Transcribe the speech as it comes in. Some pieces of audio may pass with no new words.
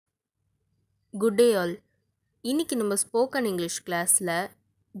Good day all. இன்னைக்கு நம்ம spoken English கிளாஸில்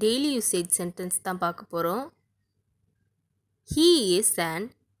டெய்லி யூசேஜ் சென்டென்ஸ் தான் பார்க்க போகிறோம். He is an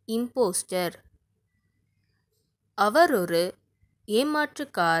impostor. அவர் ஒரு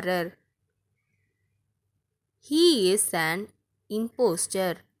ஏமாற்றுக்காரர். He is an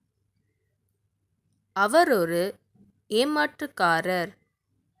impostor. அவர் ஒரு ஏமாற்றுக்காரர்.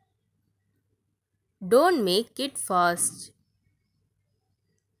 Don't make it fast.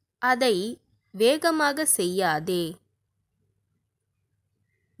 அதை வேகமாக செய்யாதே.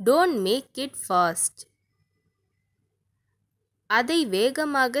 Don't make it fast. அதை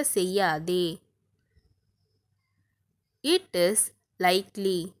வேகமாக செய்யாதே. It is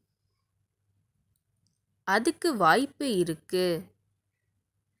likely. அதுக்கு வாய்ப்பு இருக்கு.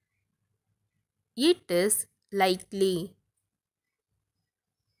 It is likely.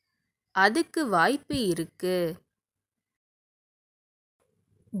 அதுக்கு வாய்ப்பு இருக்கு.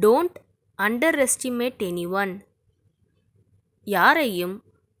 Don't under estimate anyone. யாரையும்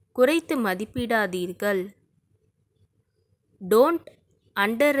குறைத்து மதிப்பிடாதீர்கள். Don't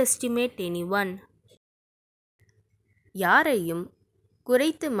under estimate anyone. யாரையும்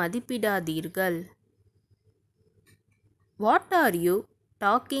குறைத்து மதிப்பிடாதீர்கள். What are you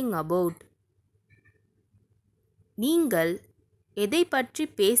talking about? நீங்கள் எதை பற்றி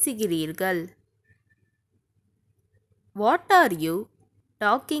பேசுகிறீர்கள்? What are you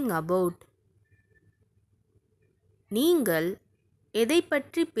talking about? நீங்கள் எதை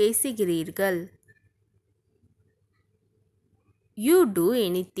பற்றி பேசுகிறீர்கள்? You two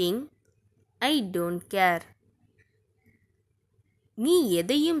anything, I don't care. நீ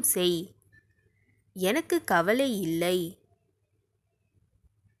எதையும் செய், எனக்கு கவலை இல்லை.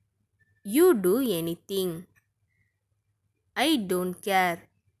 You two anything, I don't care.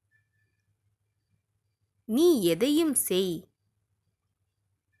 நீ எதையும் செய்,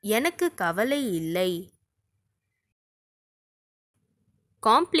 எனக்கு கவலை இல்லை.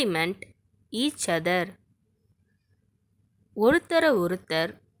 Complement each other. ஒருத்தரை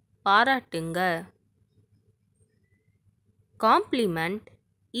ஒருத்தர் பாராட்டுங்க. Complement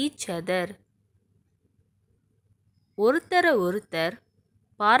each other. ஒருத்தரை ஒருத்தர்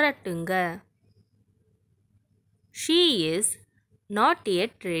பாராட்டுங்க. She is not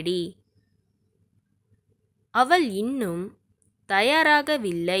yet ready. அவள் இன்னும்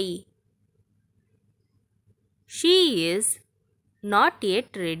தயாராகவில்லை. She is not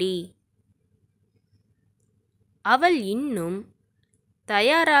yet ready. அவள் இன்னும்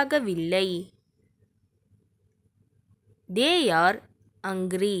தயாராகவில்லை. They are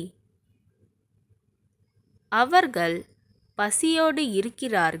hungry. அவர்கள் பசியோடு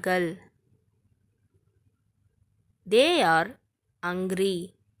இருக்கிறார்கள். They are hungry.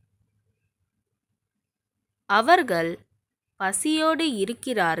 அவர்கள் பசியோடு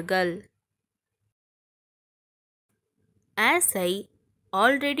இருக்கிறார்கள். As I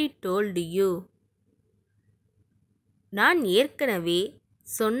already told you. நான் ஏற்கனவே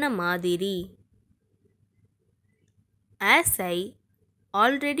சொன்ன மாதிரி. As I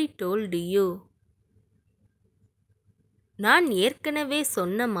already told you. நான் ஏற்கனவே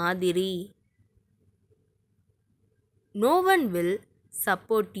சொன்ன மாதிரி. No one will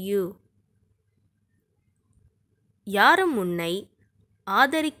support you. யாரும் உன்னை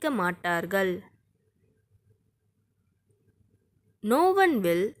ஆதரிக்க மாட்டார்கள். No one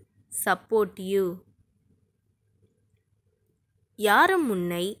will support you. யாரும்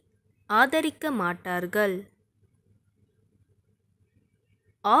உன்னை ஆதரிக்க மாட்டார்கள்.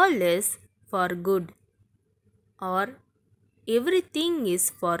 All is for good or everything is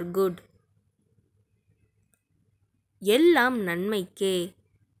for good. எல்லாம் நன்மைக்கே.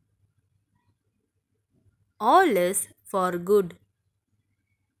 All is for good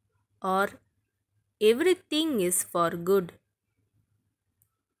or everything is for good.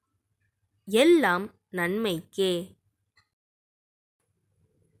 எல்லாம் நன்மைக்கே.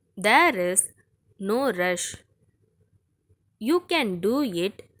 There is no rush. You can do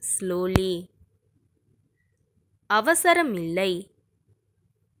it slowly. அவசரமில்லை,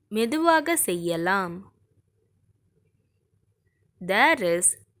 மெதுவாக செய்யலாம். There is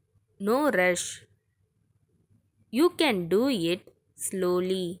no rush. You can do it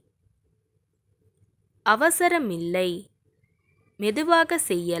slowly. அவசரமில்லை, மெதுவாக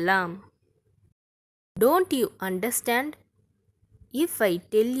செய்யலாம். Don't you understand? If I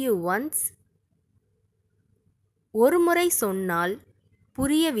tell you once. ஒரு முறை சொன்னால்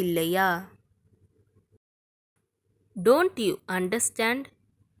புரியவில்லையா? Don't you understand?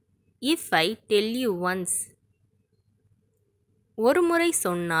 If I tell you once. ஒரு முறை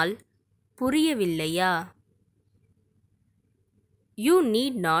சொன்னால் புரியவில்லையா? You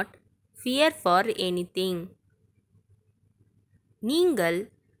need not fear for anything. நீங்கள்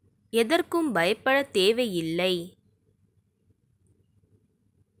எதற்கும் பயப்பட தேவையில்லை.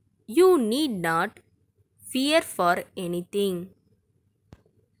 You need not fear for anything.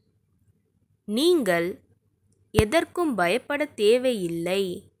 நீங்கள் எதற்கும் பயப்பட தேவையில்லை.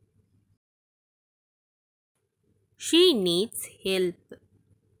 She needs help.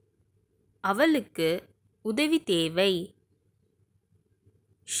 அவளுக்கு உதவி தேவை.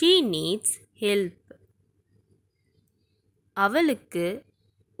 She needs help. அவளுக்கு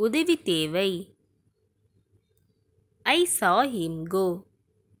உதவி தேவை. I saw him go.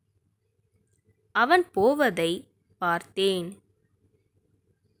 அவன் போவதை பார்த்தேன்.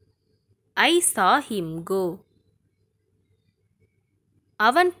 I saw him go.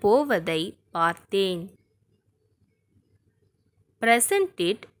 அவன் போவதை பார்த்தேன். Present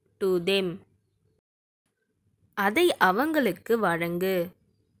it to them. அதை அவங்களுக்கு வழங்கு.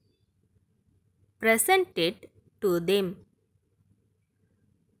 Present it to them.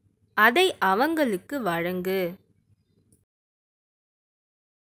 அதை அவங்களுக்கு வழங்கு.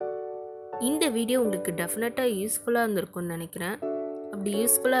 இந்த வீடியோ உங்களுக்கு டெஃபினட்டாக யூஸ்ஃபுல்லாக இருந்திருக்கும்னு நினைக்கிறேன். அப்படி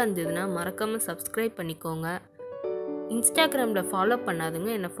யூஸ்ஃபுல்லாக இருந்ததுன்னா மறக்காமல் சப்ஸ்கிரைப் பண்ணிக்கோங்க. இன்ஸ்டாகிராமில் ஃபாலோ பண்ணாதுங்க,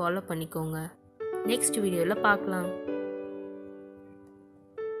 என்னை ஃபாலோ பண்ணிக்கோங்க. நெக்ஸ்ட் வீடியோவில் பார்க்கலாம்.